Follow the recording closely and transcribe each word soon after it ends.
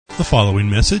The following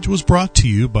message was brought to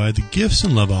you by the gifts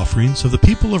and love offerings of the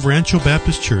people of Rancho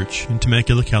Baptist Church in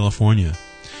Temecula, California.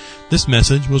 This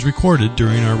message was recorded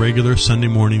during our regular Sunday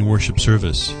morning worship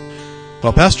service.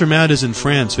 While Pastor Matt is in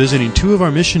France visiting two of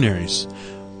our missionaries,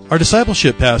 our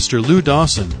discipleship pastor, Lou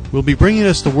Dawson, will be bringing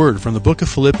us the word from the book of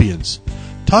Philippians,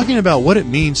 talking about what it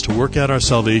means to work out our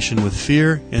salvation with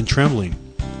fear and trembling.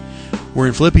 We're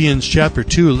in Philippians chapter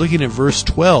 2, looking at verse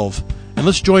 12, and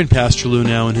let's join Pastor Lou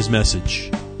now in his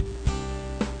message.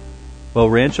 Well,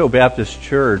 Rancho Baptist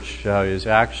Church is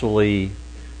actually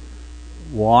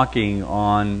walking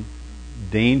on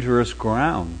dangerous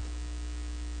ground.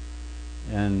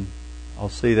 And I'll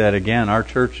say that again, our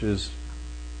church is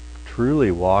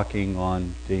truly walking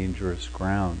on dangerous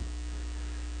ground.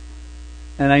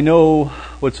 And I know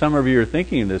what some of you are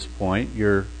thinking at this point.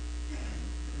 You're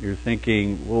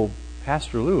thinking, well,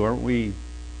 Pastor Lou, aren't we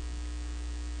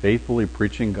faithfully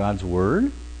preaching God's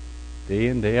Word day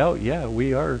in, day out? Yeah,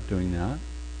 we are doing that.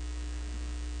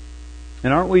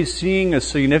 And aren't we seeing a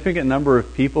significant number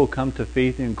of people come to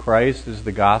faith in Christ as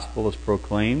the gospel is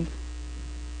proclaimed?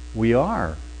 We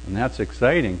are. And that's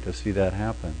exciting to see that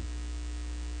happen.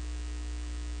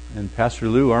 And Pastor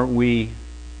Lou, aren't we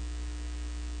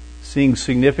seeing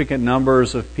significant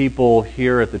numbers of people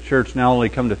here at the church not only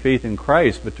come to faith in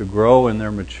Christ, but to grow in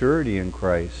their maturity in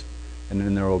Christ and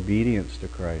in their obedience to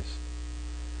Christ?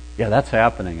 Yeah, that's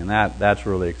happening, and that's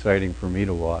really exciting for me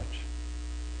to watch.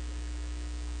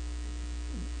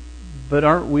 But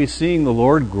aren't we seeing the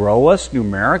Lord grow us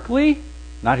numerically?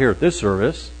 Not here at this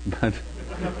service, but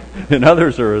in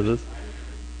other services.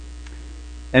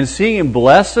 And seeing Him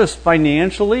bless us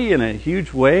financially in a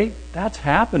huge way? That's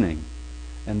happening.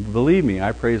 And believe me,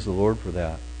 I praise the Lord for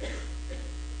that.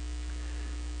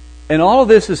 And all of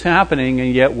this is happening,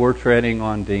 and yet we're treading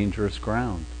on dangerous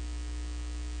ground.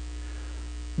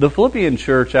 The Philippian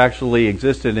church actually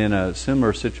existed in a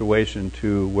similar situation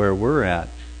to where we're at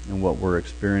and what we're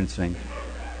experiencing.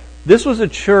 This was a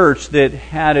church that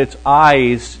had its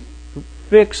eyes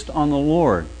fixed on the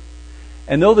Lord.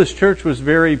 And though this church was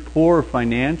very poor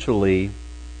financially,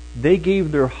 they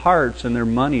gave their hearts and their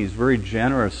monies very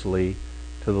generously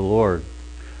to the Lord.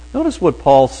 Notice what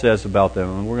Paul says about them,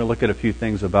 and we're going to look at a few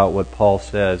things about what Paul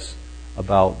says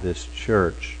about this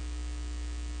church.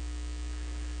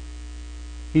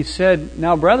 He said,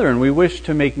 "Now, brethren, we wish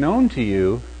to make known to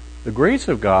you the grace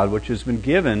of God which has been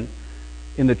given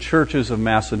in the churches of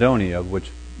Macedonia," of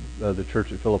which the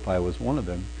church at Philippi was one of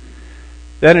them,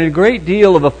 "that in a great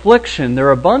deal of affliction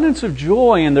their abundance of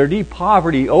joy and their deep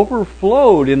poverty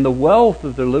overflowed in the wealth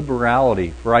of their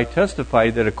liberality. For I testify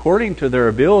that according to their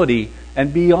ability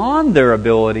and beyond their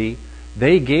ability,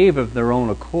 they gave of their own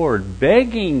accord,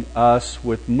 begging us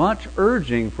with much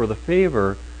urging for the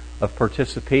favor of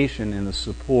participation in the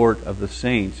support of the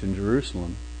saints in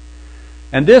Jerusalem.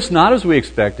 And this not as we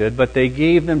expected, but they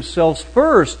gave themselves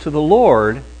first to the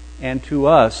Lord and to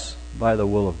us by the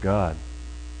will of God."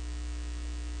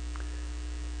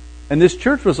 And this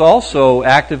church was also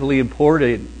actively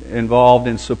involved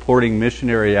in supporting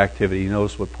missionary activity.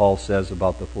 Notice what Paul says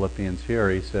about the Philippians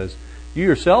here. He says, "You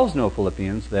yourselves know,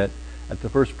 Philippians, that at the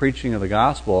first preaching of the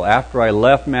gospel, after I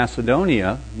left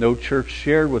Macedonia, no church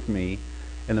shared with me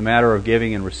in the matter of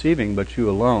giving and receiving, but you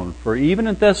alone. For even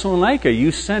in Thessalonica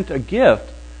you sent a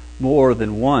gift more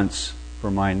than once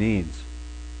for my needs."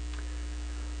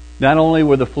 Not only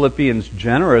were the Philippians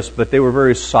generous, but they were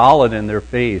very solid in their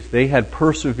faith. They had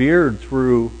persevered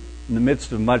through in the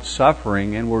midst of much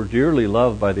suffering and were dearly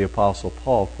loved by the Apostle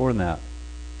Paul for that.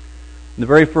 In the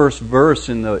very first verse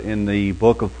in the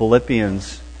book of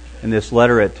Philippians, in this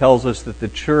letter, it tells us that the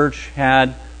church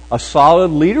had a solid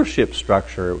leadership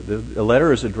structure. The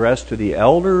letter is addressed to the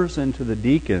elders and to the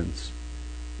deacons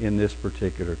in this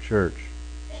particular church.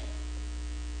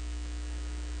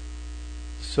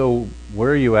 So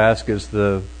where, you ask, is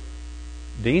the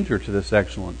danger to this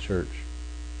excellent church?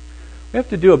 We have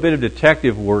to do a bit of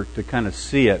detective work to kind of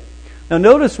see it. Now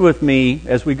notice with me,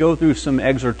 as we go through some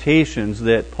exhortations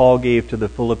that Paul gave to the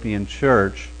Philippian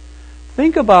church,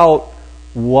 think about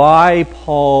why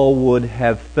Paul would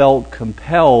have felt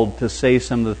compelled to say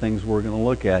some of the things we're going to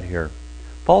look at here.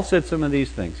 Paul said some of these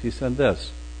things. He said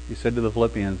this. He said to the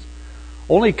Philippians,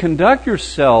 "Only conduct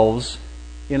yourselves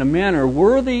in a manner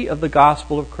worthy of the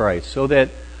gospel of Christ, so that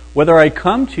whether I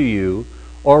come to you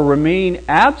or remain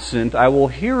absent, I will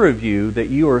hear of you that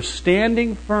you are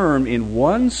standing firm in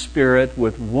one spirit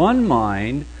with one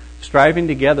mind, striving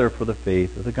together for the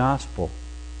faith of the gospel."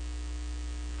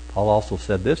 Paul also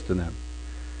said this to them.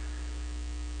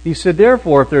 He said,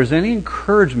 "Therefore, if there's any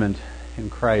encouragement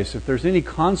in Christ, if there's any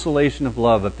consolation of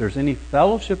love, if there's any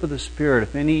fellowship of the Spirit,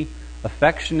 if any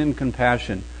affection and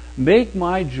compassion, make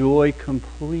my joy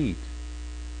complete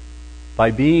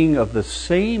by being of the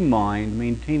same mind,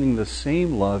 maintaining the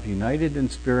same love, united in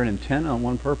spirit, intent on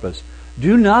one purpose.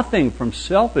 Do nothing from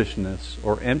selfishness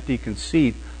or empty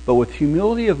conceit, but with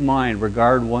humility of mind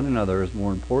regard one another as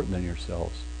more important than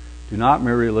yourselves. Do not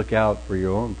merely look out for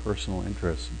your own personal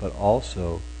interests, but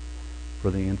also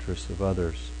for the interests of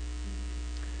others.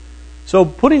 So,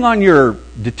 putting on your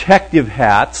detective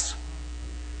hats,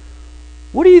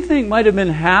 what do you think might have been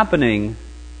happening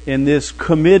in this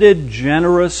committed,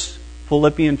 generous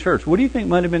Philippian church? What do you think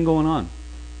might have been going on?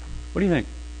 What do you think?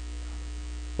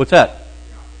 What's that?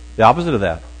 The opposite of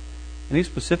that. Any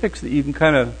specifics that you can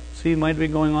kind of see might have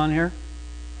been going on here?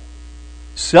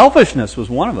 Selfishness was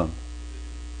one of them.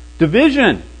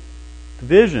 Division.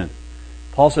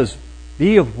 Paul says,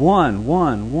 be of one,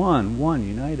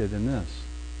 united in this.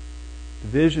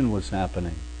 Division was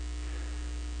happening.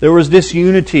 There was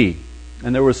disunity,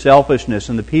 and there was selfishness,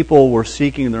 and the people were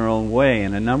seeking their own way,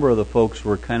 and a number of the folks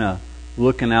were kind of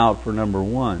looking out for number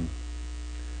one.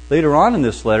 Later on in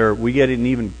this letter, we get an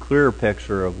even clearer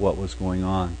picture of what was going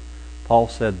on. Paul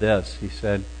said this. He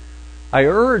said, I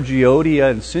urge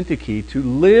Euodia and Syntyche to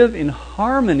live in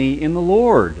harmony in the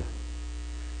Lord.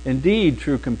 Indeed,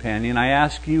 true companion, I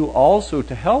ask you also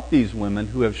to help these women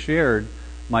who have shared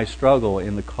my struggle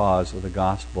in the cause of the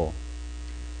gospel.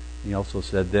 He also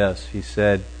said this. He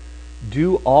said,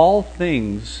 do all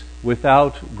things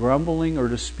without grumbling or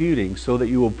disputing, so that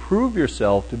you will prove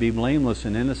yourself to be blameless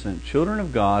and innocent, children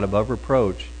of God above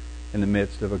reproach in the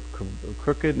midst of a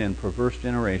crooked and perverse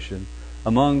generation,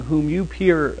 among whom you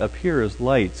appear as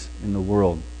lights in the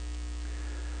world.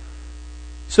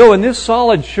 So in this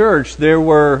solid church, there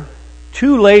were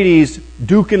two ladies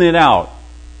duking it out.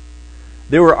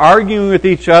 They were arguing with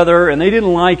each other, and they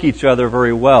didn't like each other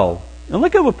very well. And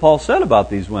look at what Paul said about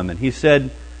these women. He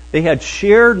said, they had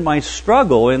shared my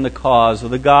struggle in the cause of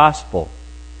the gospel.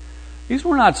 These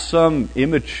were not some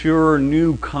immature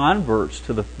new converts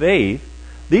to the faith.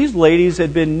 These ladies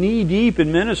had been knee-deep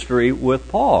in ministry with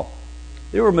Paul.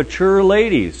 They were mature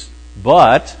ladies,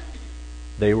 but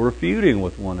they were feuding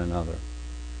with one another.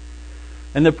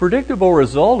 And the predictable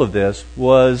result of this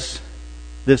was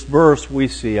this verse we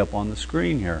see up on the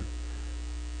screen here.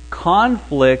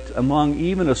 Conflict among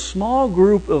even a small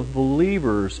group of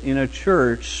believers in a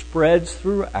church spreads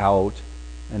throughout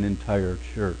an entire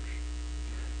church.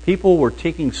 People were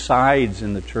taking sides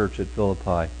in the church at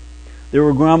Philippi. They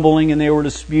were grumbling and they were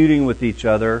disputing with each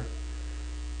other.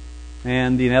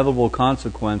 And the inevitable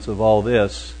consequence of all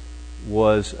this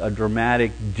was a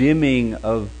dramatic dimming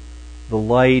of the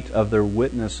light of their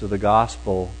witness of the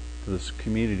gospel to this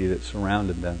community that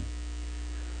surrounded them.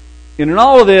 And in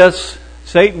all of this,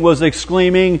 Satan was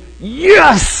exclaiming,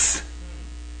 yes!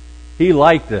 He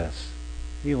liked this.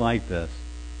 He liked this.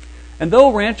 And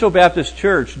though Rancho Baptist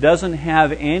Church doesn't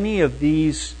have any of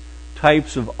these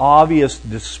types of obvious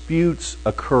disputes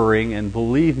occurring, and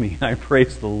believe me, I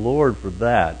praise the Lord for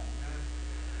that,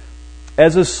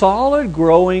 as a solid,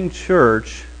 growing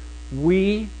church,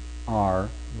 we are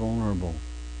vulnerable.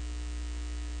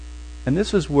 And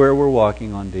this is where we're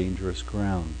walking on dangerous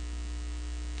ground.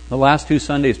 The last 2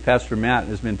 Sundays, Pastor Matt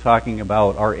has been talking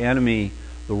about our enemy,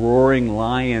 the roaring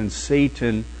lion,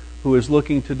 Satan, who is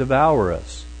looking to devour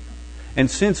us.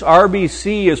 And since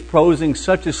RBC is posing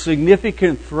such a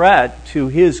significant threat to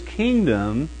his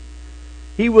kingdom,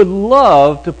 he would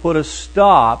love to put a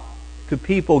stop to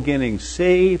people getting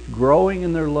saved, growing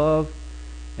in their love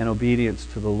and obedience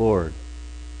to the Lord.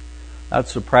 Not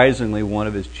surprisingly, one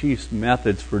of his chief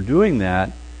methods for doing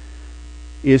that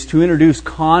is to introduce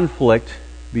conflict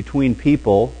between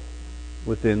people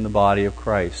within the body of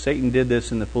Christ. Satan did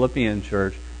this in the Philippian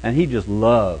church, and he just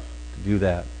loved to do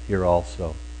that here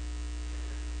also.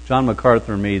 John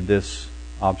MacArthur made this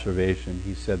observation.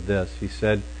 He said this. He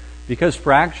said, because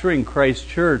fracturing Christ's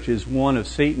church is one of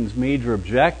Satan's major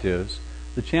objectives,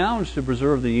 the challenge to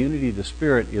preserve the unity of the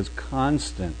Spirit is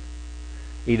constant.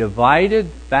 A divided,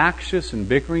 factious, and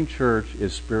bickering church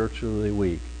is spiritually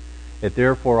weak. It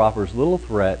therefore offers little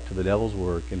threat to the devil's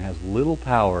work and has little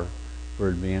power for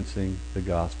advancing the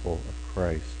gospel of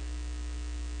Christ.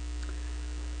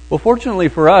 Well, fortunately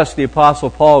for us, the Apostle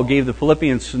Paul gave the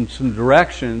Philippians some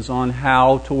directions on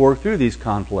how to work through these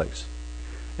conflicts.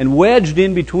 And wedged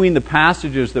in between the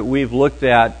passages that we've looked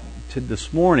at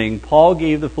this morning, Paul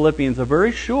gave the Philippians a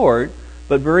very short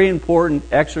but very important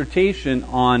exhortation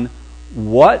on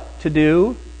what to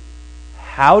do,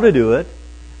 how to do it,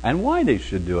 and why they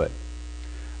should do it.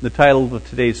 The title of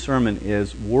today's sermon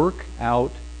is Work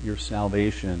Out Your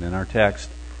Salvation, and our text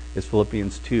is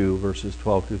Philippians 2, verses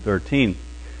 12 through 13.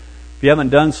 If you haven't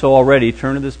done so already,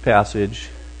 turn to this passage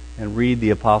and read the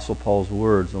Apostle Paul's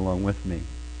words along with me.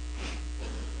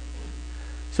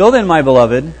 So then, my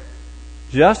beloved,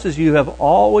 just as you have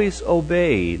always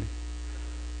obeyed,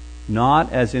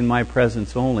 not as in my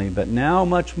presence only, but now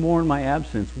much more in my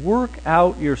absence, work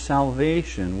out your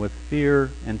salvation with fear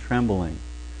and trembling.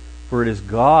 For it is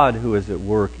God who is at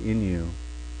work in you,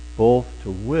 both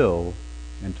to will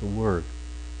and to work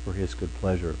for His good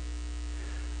pleasure.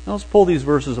 Now let's pull these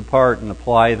verses apart and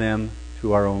apply them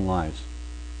to our own lives.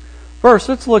 First,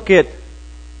 let's look at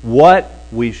what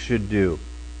we should do.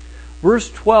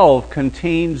 Verse 12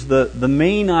 contains the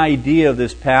main idea of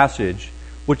this passage,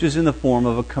 which is in the form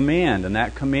of a command. And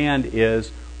that command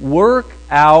is, work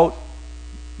out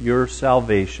your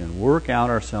salvation. Work out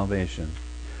our salvation.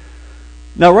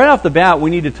 Now, right off the bat,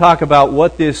 we need to talk about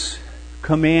what this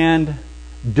command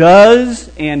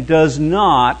does and does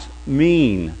not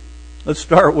mean. Let's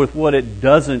start with what it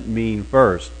doesn't mean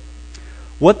first.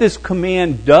 What this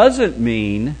command doesn't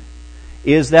mean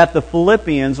is that the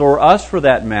Philippians, or us for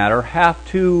that matter, have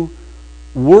to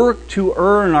work to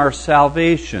earn our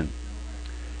salvation.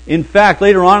 In fact,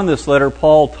 later on in this letter,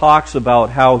 Paul talks about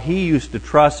how he used to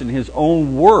trust in his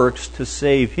own works to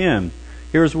save him.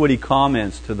 Here's what he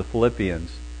comments to the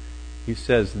Philippians. He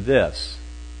says this: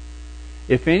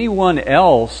 if anyone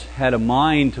else had a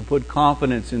mind to put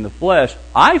confidence in the flesh,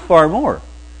 I far more.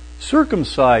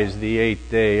 Circumcised the 8th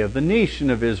day, of the nation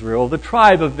of Israel, the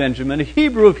tribe of Benjamin, a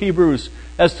Hebrew of Hebrews,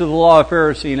 as to the law of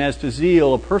Pharisee, and as to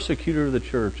zeal, a persecutor of the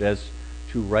church, as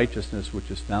to righteousness which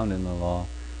is found in the law,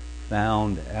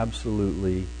 found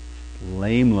absolutely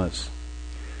blameless.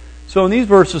 So in these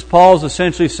verses, Paul is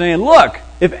essentially saying, look,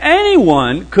 if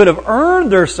anyone could have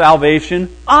earned their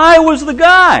salvation, I was the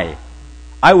guy.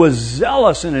 I was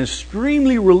zealous and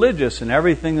extremely religious in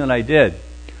everything that I did.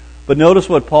 But notice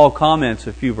what Paul comments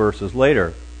a few verses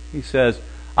later. He says,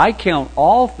 I count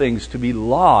all things to be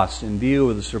lost in view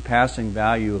of the surpassing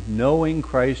value of knowing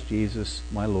Christ Jesus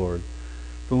my Lord,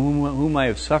 from whom I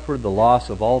have suffered the loss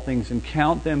of all things, and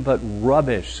count them but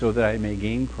rubbish, so that I may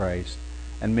gain Christ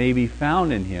and may be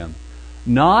found in Him,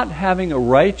 not having a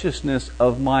righteousness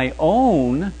of my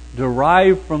own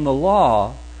derived from the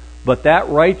law, but that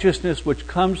righteousness which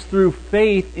comes through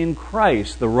faith in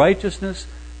Christ, the righteousness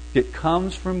that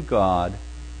comes from God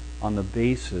on the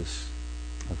basis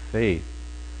of faith.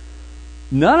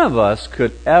 None of us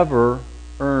could ever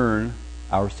earn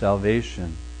our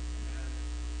salvation.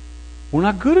 We're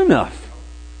not good enough.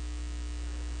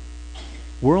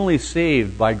 We're only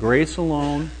saved by grace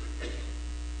alone,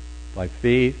 by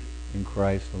faith in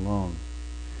Christ alone.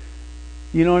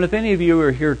 You know, and if any of you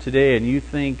are here today and you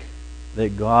think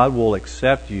that God will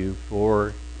accept you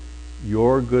for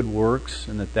your good works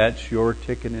and that that's your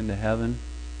ticket into heaven,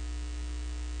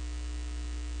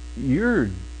 you're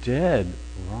dead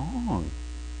wrong.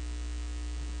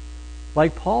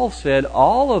 Like Paul said,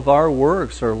 all of our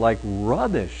works are like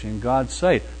rubbish in God's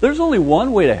sight. There's only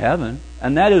one way to heaven,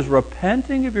 and that is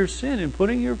repenting of your sin and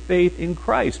putting your faith in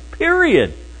Christ.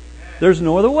 Period. There's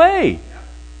no other way.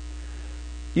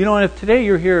 You know, and if today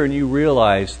you're here and you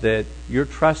realize that you're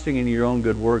trusting in your own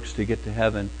good works to get to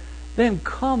heaven, then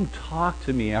come talk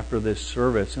to me after this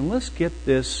service and let's get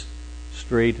this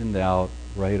straightened out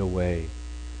right away.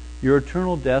 Your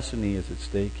eternal destiny is at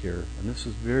stake here, and this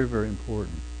is very, very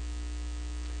important.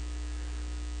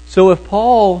 So if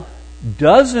Paul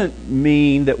doesn't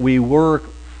mean that we work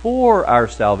for our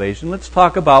salvation, let's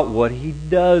talk about what he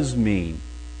does mean.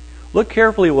 Look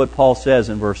carefully at what Paul says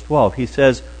in verse 12. He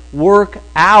says, work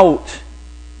out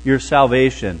your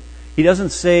salvation. He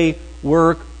doesn't say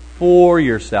work for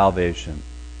your salvation.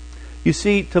 You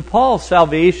see, to Paul,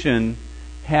 salvation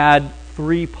had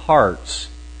 3 parts.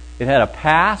 It had a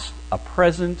past, a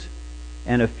present,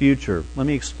 and a future. Let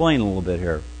me explain a little bit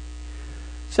here.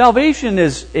 Salvation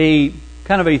is a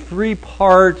kind of a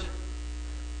 3-part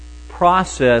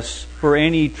process for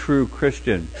any true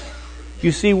Christian.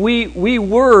 You see, we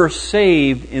were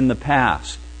saved in the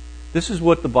past. This is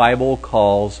what the Bible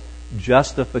calls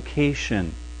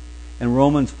justification. In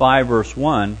Romans 5 verse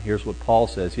 1, here's what Paul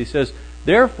says. He says,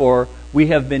 therefore, we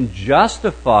have been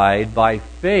justified by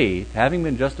faith. Having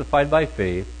been justified by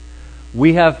faith,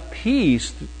 we have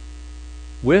peace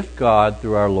with God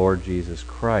through our Lord Jesus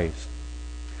Christ.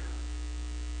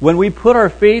 When we put our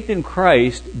faith in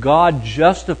Christ, God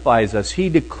justifies us. He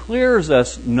declares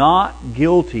us not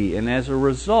guilty, and as a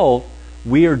result,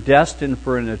 we are destined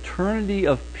for an eternity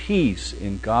of peace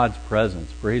in God's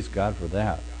presence. Praise God for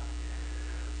that.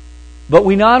 But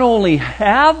we not only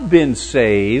have been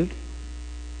saved,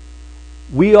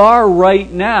 we are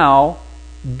right now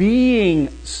being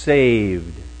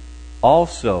saved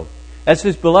also. As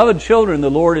His beloved children, the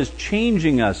Lord is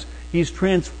changing us. He's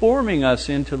transforming us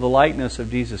into the likeness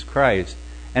of Jesus Christ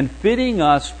and fitting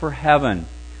us for heaven.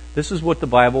 This is what the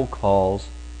Bible calls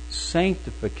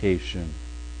sanctification.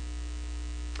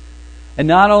 And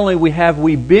not only have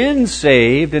we been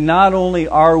saved, and not only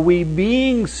are we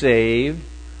being saved,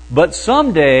 but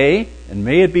someday, and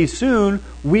may it be soon,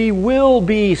 we will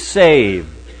be saved.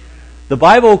 The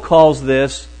Bible calls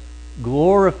this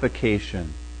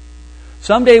glorification.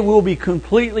 Someday we'll be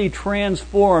completely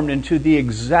transformed into the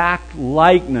exact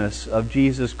likeness of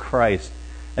Jesus Christ.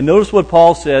 And notice what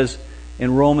Paul says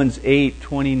in Romans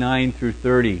 8:29 through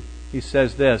 30. He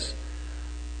says this,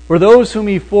 "For those whom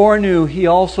He foreknew, He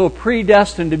also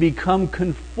predestined to become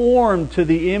conformed to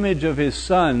the image of His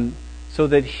Son, so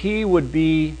that He would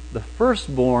be the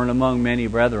firstborn among many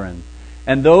brethren.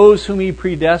 And those whom He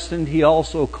predestined, He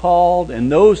also called.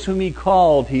 And those whom He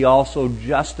called, He also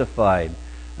justified.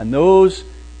 And those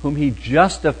whom He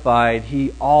justified,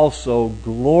 He also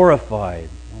glorified."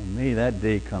 Oh, may that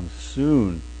day come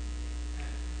soon.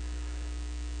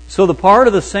 So the part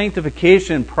of the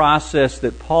sanctification process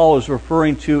that Paul is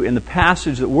referring to in the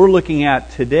passage that we're looking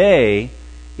at today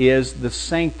is the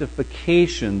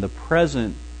sanctification, the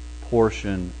present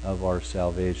portion of our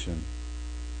salvation.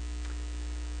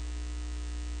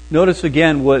 Notice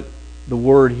again what the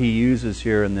word he uses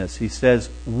here in this. He says,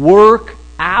 work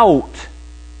out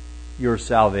your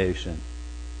salvation.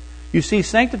 You see,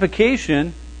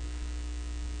 sanctification,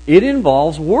 it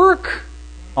involves work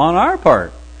on our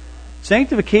part.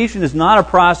 Sanctification is not a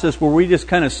process where we just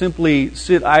kind of simply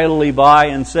sit idly by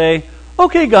and say,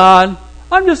 "Okay, God,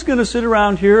 I'm just going to sit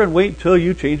around here and wait until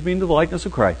you change me into the likeness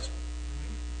of Christ."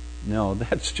 No,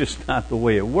 that's just not the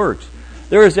way it works.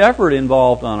 There is effort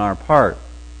involved on our part.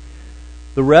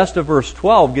 The rest of verse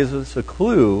 12 gives us a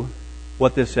clue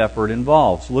what this effort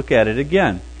involves. Look at it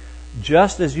again.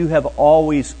 "Just as you have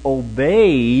always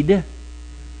obeyed,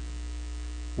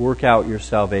 work out your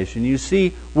salvation." You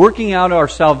see, working out our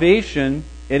salvation,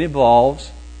 it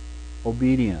involves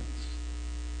obedience.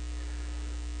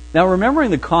 Now,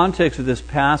 remembering the context of this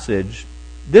passage,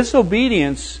 this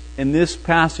obedience in this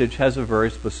passage has a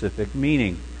very specific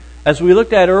meaning. As we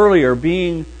looked at earlier,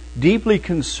 being deeply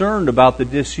concerned about the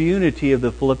disunity of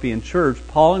the Philippian church,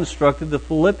 Paul instructed the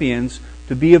Philippians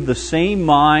to be of the same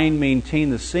mind, maintain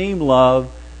the same love,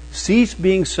 cease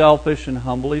being selfish, and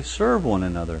humbly serve one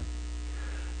another.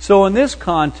 So in this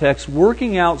context,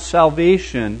 working out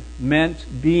salvation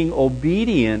meant being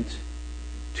obedient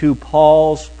to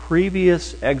Paul's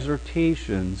previous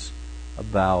exhortations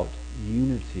about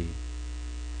unity.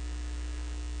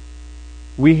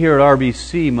 We here at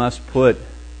RBC must put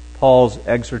Paul's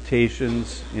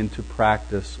exhortations into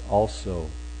practice also.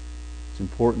 It's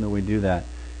important that we do that.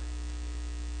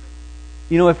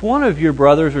 You know, if one of your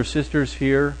brothers or sisters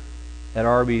here at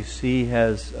RBC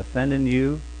has offended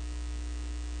you,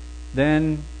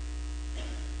 then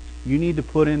you need to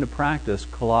put into practice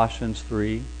Colossians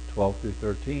 3:12 through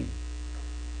 13.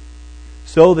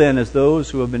 "So then, as those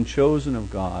who have been chosen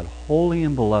of God, holy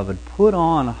and beloved, put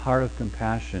on a heart of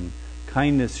compassion,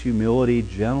 kindness, humility,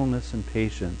 gentleness, and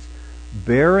patience,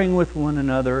 bearing with one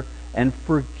another and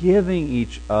forgiving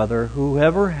each other,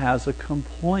 whoever has a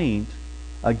complaint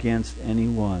against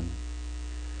anyone.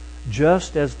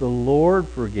 Just as the Lord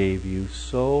forgave you,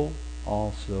 so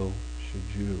also should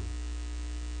you."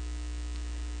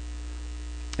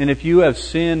 And if you have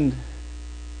sinned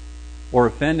or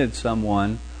offended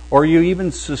someone, or you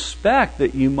even suspect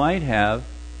that you might have,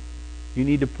 you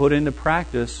need to put into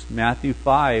practice Matthew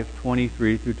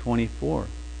 5:23 through 24.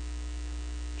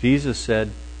 Jesus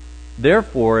said,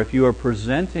 "Therefore, if you are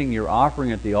presenting your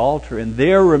offering at the altar, and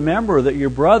there remember that your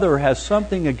brother has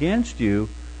something against you,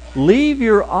 leave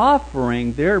your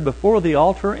offering there before the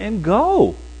altar and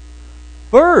go.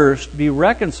 First be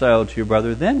reconciled to your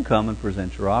brother, then come and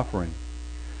present your offering."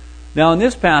 Now in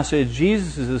this passage,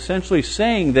 Jesus is essentially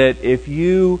saying that if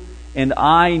you and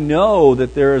I know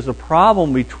that there is a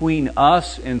problem between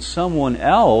us and someone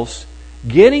else,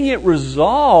 getting it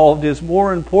resolved is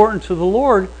more important to the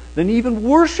Lord than even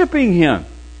worshiping Him.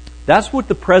 That's what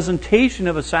the presentation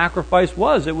of a sacrifice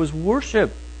was. It was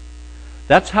worship.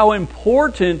 That's how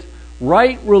important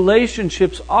right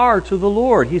relationships are to the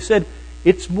Lord. He said,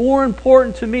 "It's more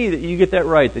important to me that you get that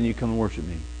right than you come and worship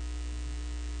me."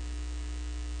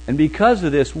 And because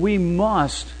of this, we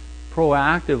must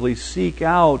proactively seek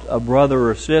out a brother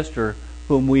or sister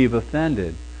whom we've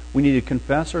offended. We need to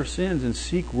confess our sins and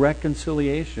seek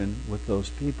reconciliation with those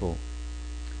people.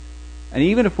 And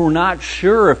even if we're not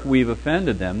sure if we've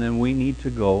offended them, then we need to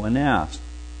go and ask.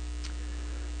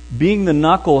 Being the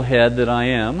knucklehead that I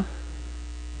am,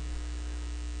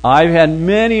 I've had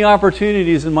many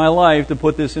opportunities in my life to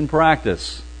put this in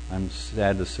practice. I'm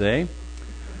sad to say.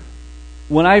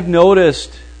 When I've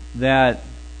noticed that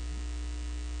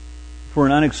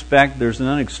there's an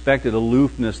unexpected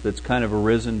aloofness that's kind of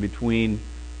arisen between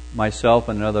myself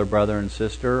and another brother and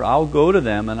sister, I'll go to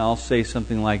them and I'll say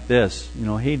something like this.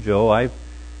 Hey Joe, I've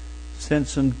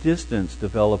sensed some distance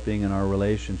developing in our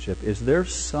relationship. Is there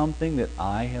something that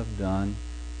I have done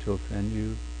to offend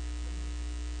you?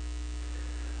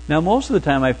 Now, most of the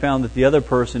time I found that the other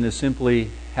person is simply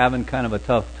having kind of a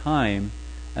tough time,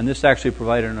 and this actually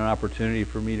provided an opportunity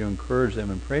for me to encourage them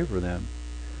and pray for them.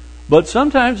 But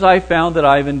sometimes I found that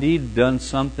I've indeed done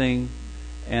something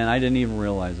and I didn't even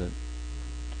realize it.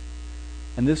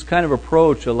 And this kind of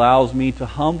approach allows me to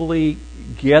humbly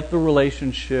get the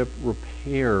relationship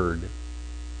repaired.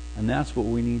 And that's what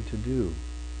we need to do.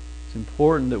 It's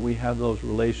important that we have those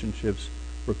relationships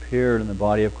repaired in the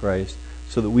body of Christ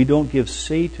so that we don't give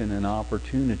Satan an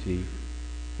opportunity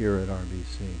here at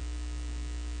RBC.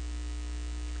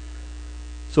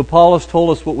 So Paul has told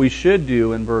us what we should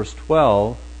do in verse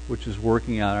 12, which is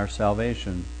working out our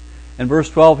salvation. In verse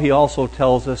 12, he also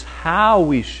tells us how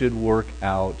we should work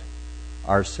out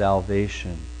our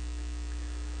salvation.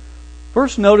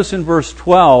 First, notice in verse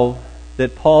 12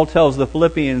 that Paul tells the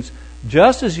Philippians,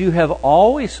 just as you have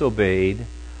always obeyed,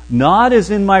 not as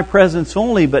in my presence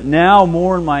only, but now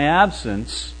more in my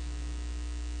absence,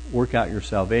 work out your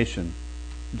salvation.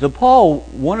 To Paul,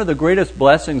 one of the greatest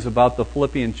blessings about the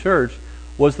Philippian church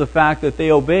was the fact that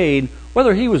they obeyed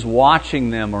whether he was watching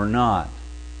them or not.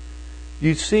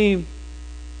 You see,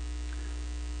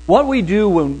 what we do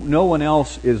when no one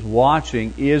else is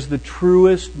watching is the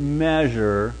truest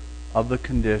measure of the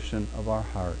condition of our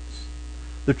hearts.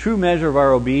 The true measure of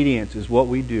our obedience is what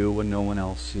we do when no one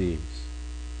else sees.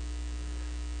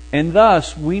 And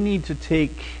thus, we need to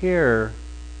take care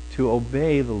to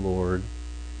obey the Lord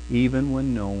even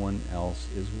when no one else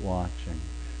is watching.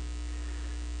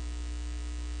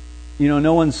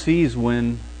 No one sees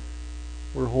when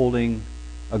we're holding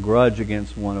a grudge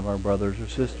against one of our brothers or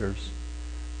sisters.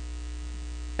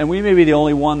 And we may be the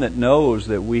only one that knows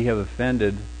that we have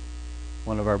offended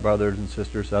one of our brothers and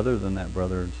sisters other than that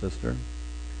brother and sister.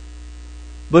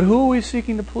 But who are we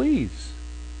seeking to please?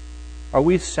 Are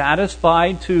we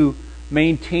satisfied to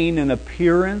maintain an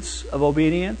appearance of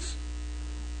obedience?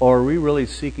 Or are we really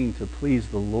seeking to please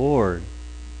the Lord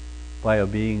by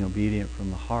being obedient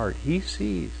from the heart? He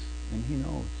sees and He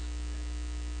knows.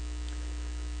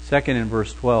 Second, in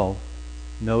verse 12,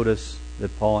 notice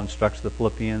that Paul instructs the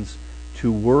Philippians to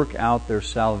work out their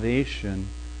salvation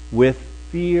with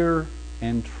fear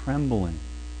and trembling.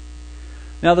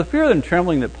 Now, the fear and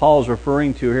trembling that Paul is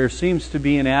referring to here seems to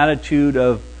be an attitude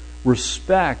of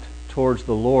respect towards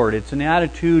the Lord. It's an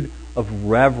attitude of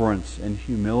reverence and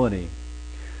humility.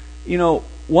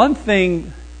 One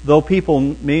thing, though people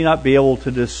may not be able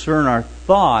to discern our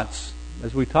thoughts,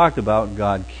 as we talked about,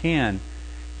 God can.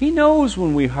 He knows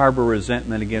when we harbor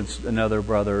resentment against another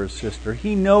brother or sister.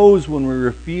 He knows when we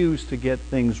refuse to get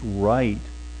things right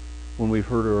when we've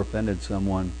hurt or offended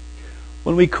someone.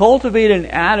 When we cultivate an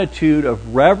attitude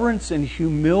of reverence and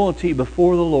humility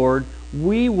before the Lord,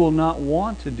 we will not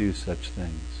want to do such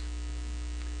things.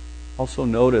 Also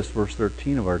notice verse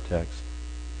 13 of our text.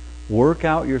 Work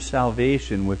out your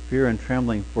salvation with fear and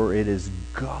trembling, for it is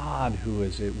God who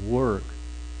is at work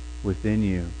within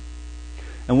you.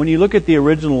 And when you look at the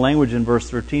original language in verse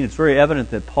 13, it's very evident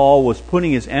that Paul was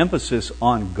putting his emphasis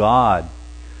on God.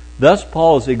 Thus,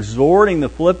 Paul is exhorting the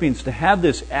Philippians to have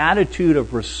this attitude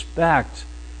of respect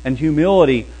and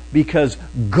humility because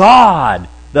God,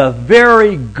 the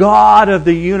very God of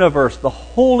the universe, the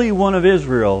Holy One of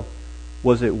Israel,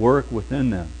 was at work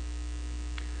within them.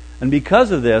 And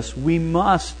because of this, we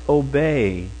must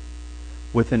obey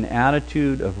with an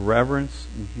attitude of reverence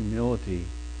and humility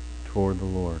toward the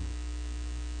Lord.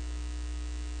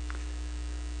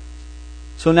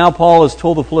 So now Paul has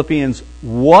told the Philippians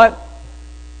what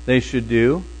they should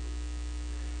do.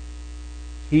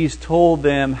 He's told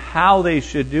them how they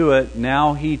should do it.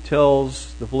 Now he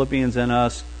tells the Philippians and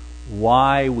us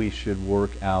why we should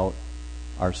work out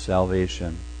our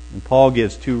salvation. And Paul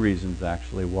gives two reasons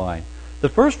actually why. The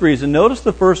first reason, notice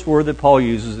the first word that Paul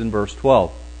uses in verse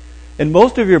 12. In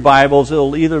most of your Bibles,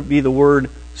 it'll either be the word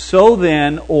so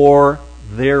then or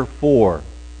therefore.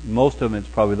 Most of them, it's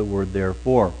probably the word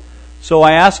therefore. So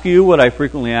I ask you what I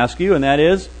frequently ask you, and that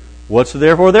is, what's the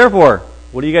therefore?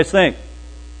 What do you guys think?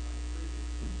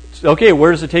 Okay,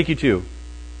 where does it take you to?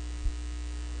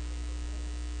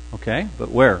 Okay, but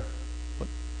where?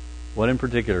 What in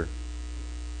particular?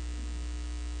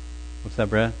 What's that,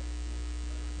 Brad?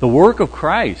 The work of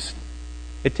Christ.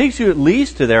 It takes you at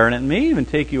least to there, and it may even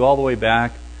take you all the way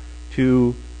back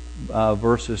to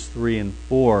verses 3 and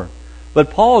 4. But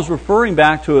Paul is referring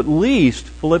back to at least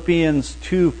Philippians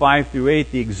 2, 5 through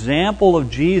 8, the example of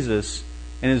Jesus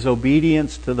and His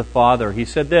obedience to the Father. He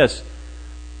said this,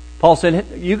 Paul said,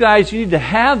 you guys, you need to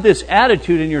have this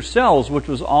attitude in yourselves, which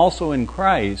was also in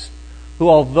Christ, who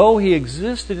although He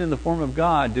existed in the form of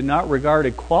God, did not regard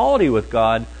equality with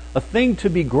God a thing to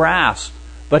be grasped,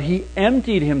 but He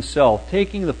emptied Himself,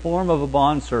 taking the form of a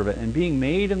bondservant, and being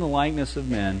made in the likeness of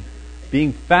men,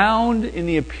 being found in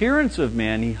the appearance of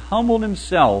men, He humbled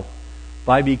Himself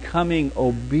by becoming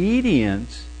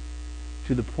obedient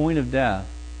to the point of death,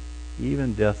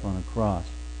 even death on a cross.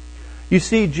 You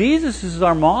see, Jesus is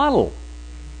our model.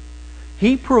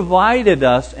 He provided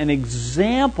us an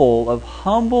example of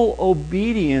humble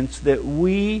obedience that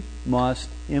we must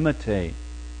imitate.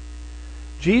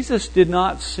 Jesus did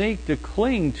not seek to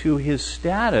cling to His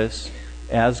status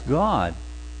as God,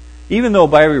 even though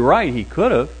by every right He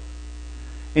could have.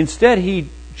 Instead, He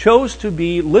chose to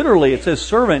be, literally, it says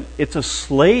servant, it's a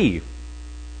slave.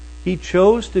 He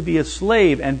chose to be a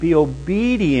slave and be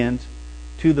obedient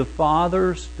to the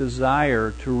Father's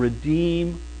desire to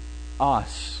redeem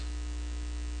us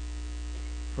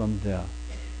from death.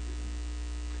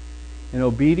 In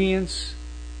obedience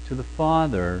to the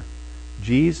Father,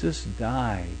 Jesus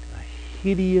died a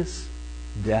hideous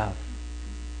death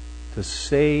to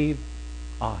save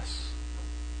us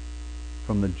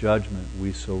from the judgment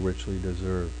we so richly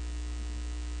deserve.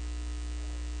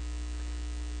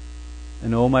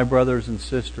 And oh, my brothers and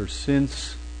sisters,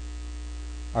 since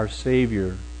our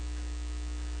Savior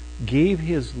gave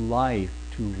His life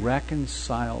to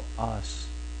reconcile us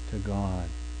to God,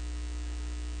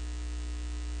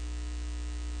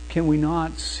 can we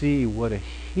not see what a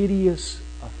hideous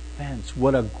offense,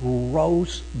 what a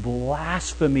gross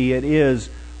blasphemy it is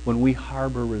when we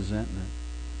harbor resentment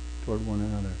toward one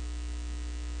another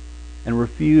and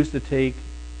refuse to take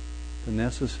the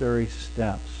necessary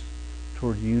steps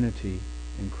toward unity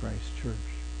in Christ's church?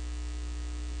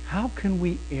 How can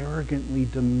we arrogantly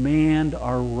demand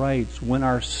our rights when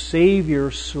our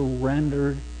Savior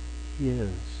surrendered His?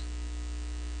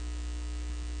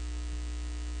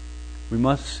 We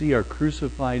must see our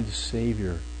crucified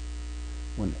Savior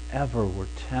whenever we're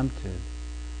tempted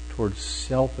towards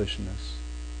selfishness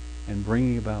and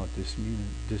bringing about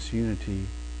disunity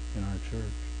in our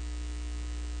church.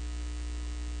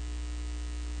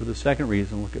 For the second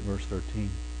reason, look at verse 13.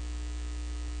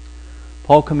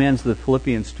 Paul commands the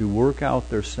Philippians to work out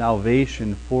their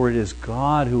salvation, for it is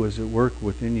God who is at work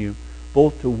within you,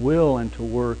 both to will and to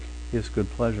work His good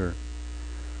pleasure.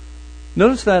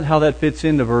 Notice how that fits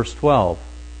into verse 12.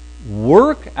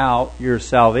 Work out your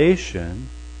salvation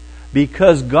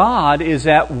because God is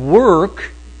at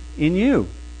work in you.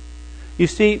 You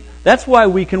see, that's why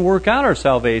we can work out our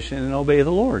salvation and obey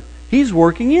the Lord. He's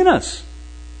working in us.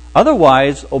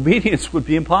 Otherwise, obedience would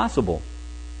be impossible.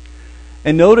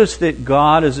 And notice that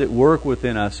God is at work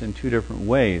within us in two different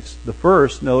ways. The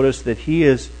first, notice that He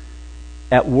is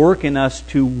at work in us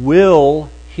to will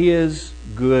His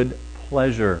good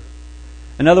pleasure.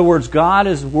 In other words, God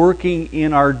is working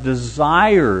in our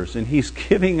desires, and He's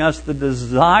giving us the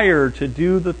desire to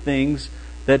do the things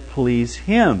that please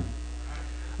Him.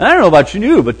 And I don't know about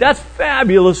you, but that's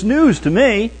fabulous news to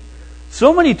me.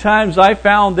 So many times I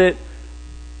found that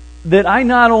I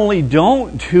not only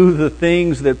don't do the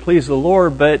things that please the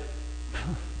Lord, but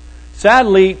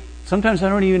sadly, sometimes I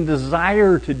don't even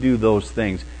desire to do those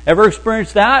things. Ever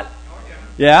experienced that?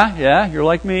 Yeah, you're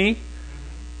like me.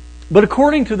 But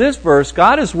according to this verse,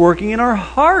 God is working in our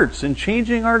hearts and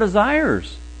changing our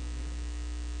desires.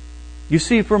 You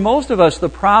see, for most of us, the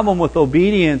problem with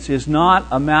obedience is not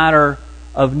a matter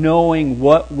of knowing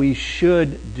what we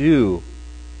should do.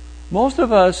 Most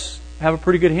of us have a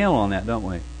pretty good handle on that, don't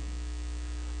we?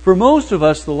 For most of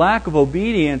us, the lack of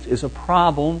obedience is a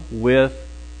problem with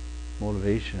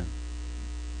motivation.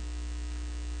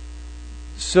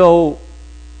 So,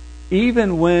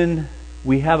 even when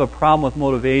we have a problem with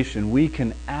motivation, we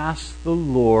can ask the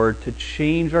Lord to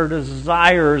change our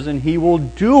desires and He will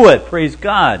do it. Praise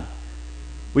God.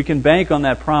 We can bank on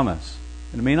that promise.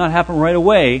 And it may not happen right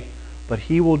away, but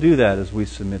He will do that as we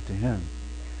submit to Him.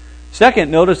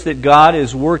 Second, notice that God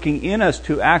is working in us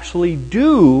to actually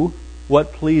do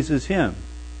what pleases Him.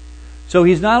 So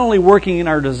He's not only working in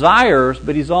our desires,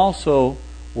 but He's also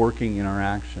working in our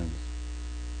actions.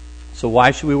 So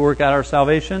why should we work out our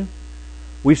salvation?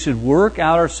 We should work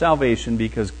out our salvation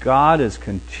because God is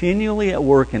continually at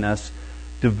work in us,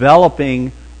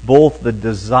 developing both the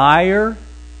desire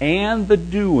and the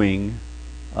doing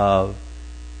of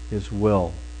His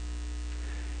will.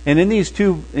 And in these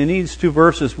two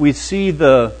verses, we see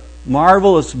the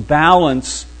marvelous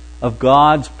balance of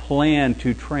God's plan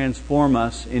to transform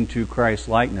us into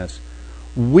Christ-likeness.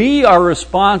 We are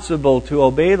responsible to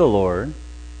obey the Lord,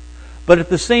 but at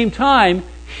the same time,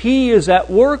 He is at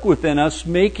work within us,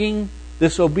 making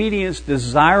this obedience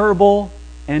desirable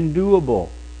and doable.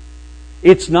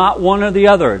 It's not one or the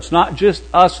other. It's not just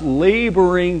us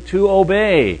laboring to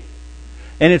obey.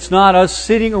 And it's not us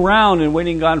sitting around and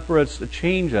waiting God for us to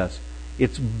change us.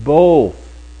 It's both.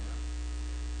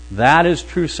 That is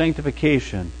true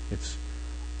sanctification. It's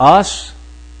us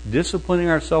disciplining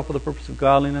ourselves for the purpose of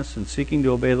godliness and seeking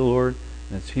to obey the Lord,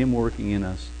 and it's Him working in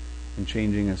us and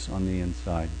changing us on the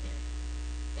inside.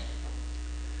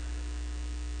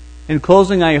 In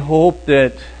closing, I hope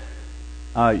that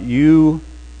you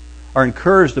are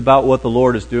encouraged about what the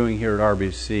Lord is doing here at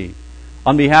RBC.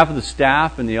 On behalf of the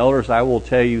staff and the elders, I will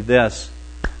tell you this.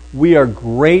 We are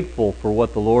grateful for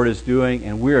what the Lord is doing,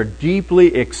 and we are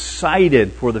deeply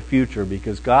excited for the future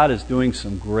because God is doing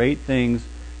some great things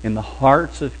in the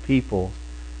hearts of people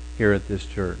here at this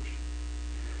church.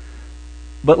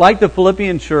 But like the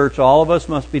Philippian church, all of us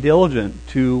must be diligent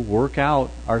to work out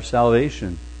our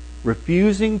salvation,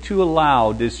 refusing to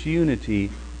allow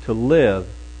disunity to live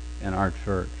in our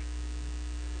church.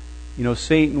 You know,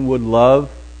 Satan would love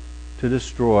to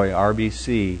destroy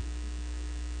RBC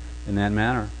in that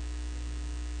manner.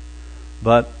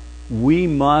 But we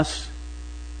must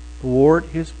thwart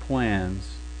his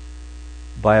plans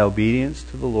by obedience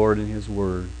to the Lord and His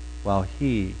Word while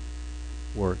He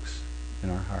works in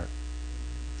our heart.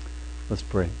 Let's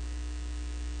pray.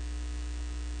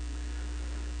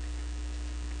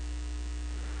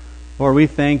 Lord, we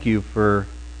thank You for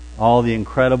all the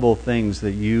incredible things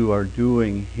that You are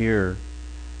doing here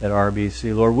at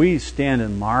RBC. Lord, we stand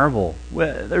and marvel.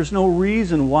 There's no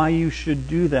reason why You should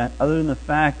do that other than the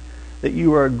fact that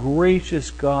You are a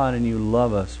gracious God and You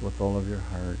love us with all of Your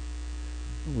heart.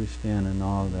 We stand in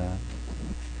awe of that.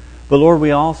 But Lord, we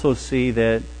also see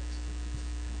that,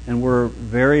 and we're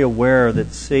very aware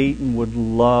that Satan would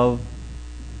love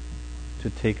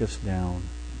to take us down.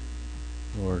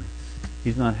 Lord,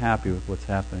 he's not happy with what's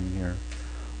happening here.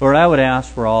 Lord, I would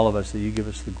ask for all of us that You give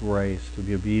us the grace to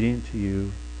be obedient to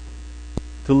You,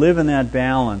 to live in that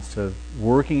balance of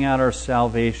working out our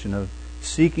salvation, of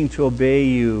seeking to obey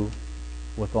You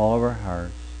with all of our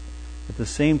hearts, at the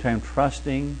same time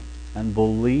trusting and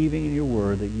believing in Your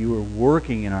Word that You are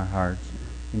working in our hearts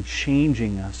and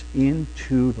changing us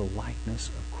into the likeness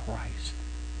of Christ.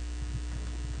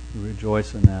 We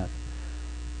rejoice in that.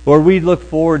 Lord, we look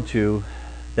forward to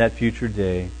that future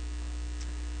day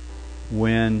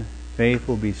when faith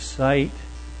will be sight,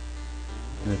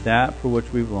 and that for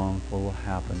which we've longed for will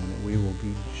happen, and that we will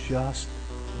be just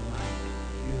like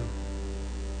You.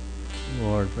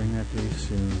 Lord, bring that day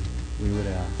soon, we would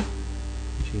ask. In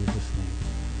Jesus' name.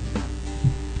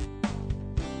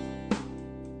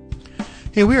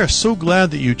 Hey, we are so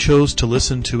glad that you chose to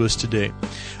listen to us today.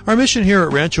 Our mission here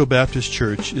at Rancho Baptist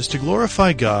Church is to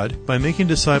glorify God by making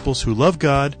disciples who love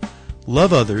God,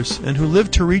 love others, and who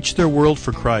live to reach their world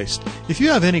for Christ. If you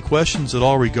have any questions at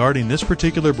all regarding this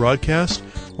particular broadcast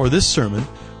or this sermon,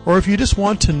 or if you just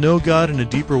want to know God in a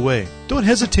deeper way, don't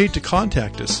hesitate to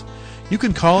contact us. You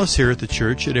can call us here at the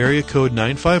church at area code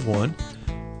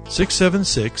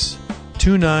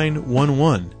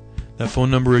 951-676-2911. That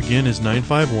phone number again is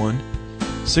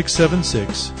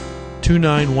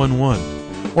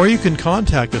 951-676-2911. Or you can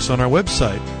contact us on our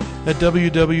website at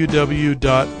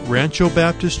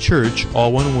www.ranchobaptistchurch,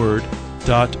 all one word,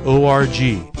 .org.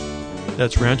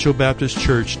 That's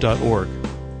ranchobaptistchurch.org.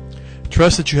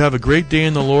 Trust that you have a great day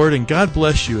in the Lord, and God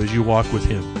bless you as you walk with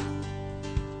Him.